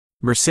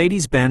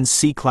Mercedes-Benz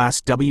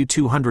C-Class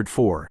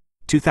W204,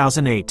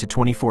 2008 to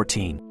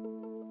 2014.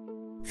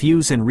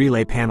 Fuse and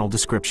relay panel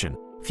description.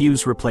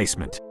 Fuse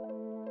replacement.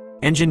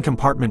 Engine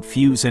compartment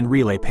fuse and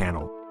relay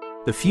panel.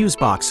 The fuse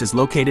box is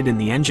located in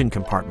the engine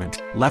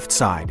compartment, left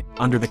side,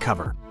 under the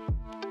cover.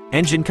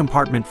 Engine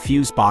compartment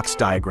fuse box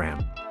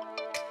diagram.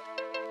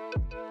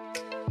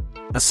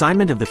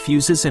 Assignment of the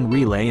fuses and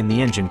relay in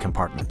the engine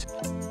compartment.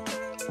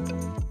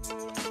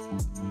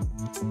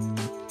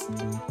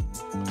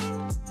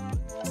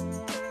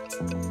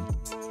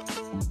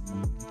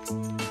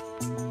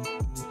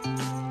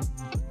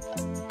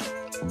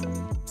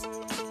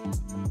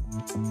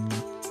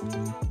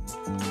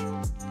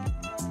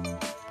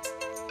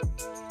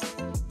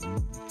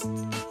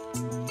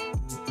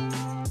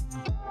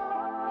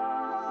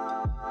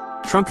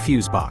 Trunk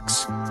fuse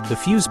box. The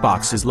fuse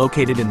box is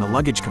located in the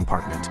luggage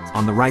compartment,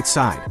 on the right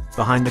side,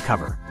 behind the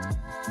cover.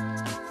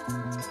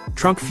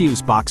 Trunk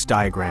fuse box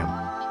diagram.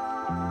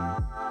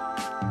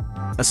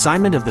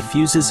 Assignment of the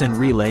fuses and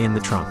relay in the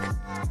trunk.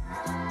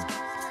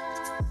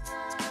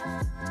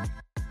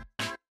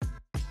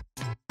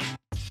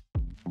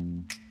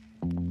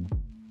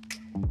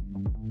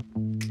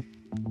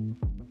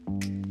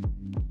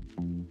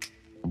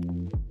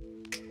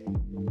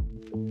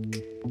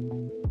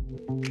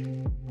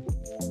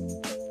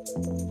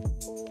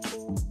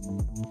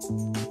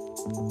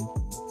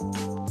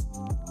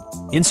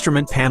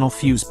 Instrument panel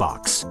fuse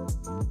box.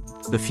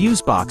 The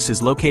fuse box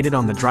is located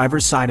on the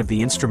driver's side of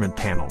the instrument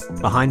panel,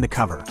 behind the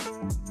cover.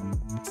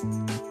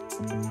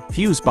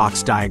 Fuse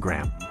box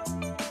diagram.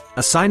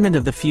 Assignment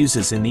of the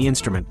fuses in the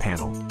instrument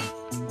panel.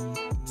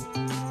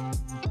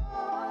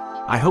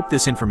 I hope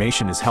this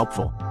information is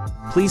helpful.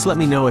 Please let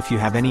me know if you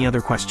have any other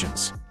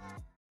questions.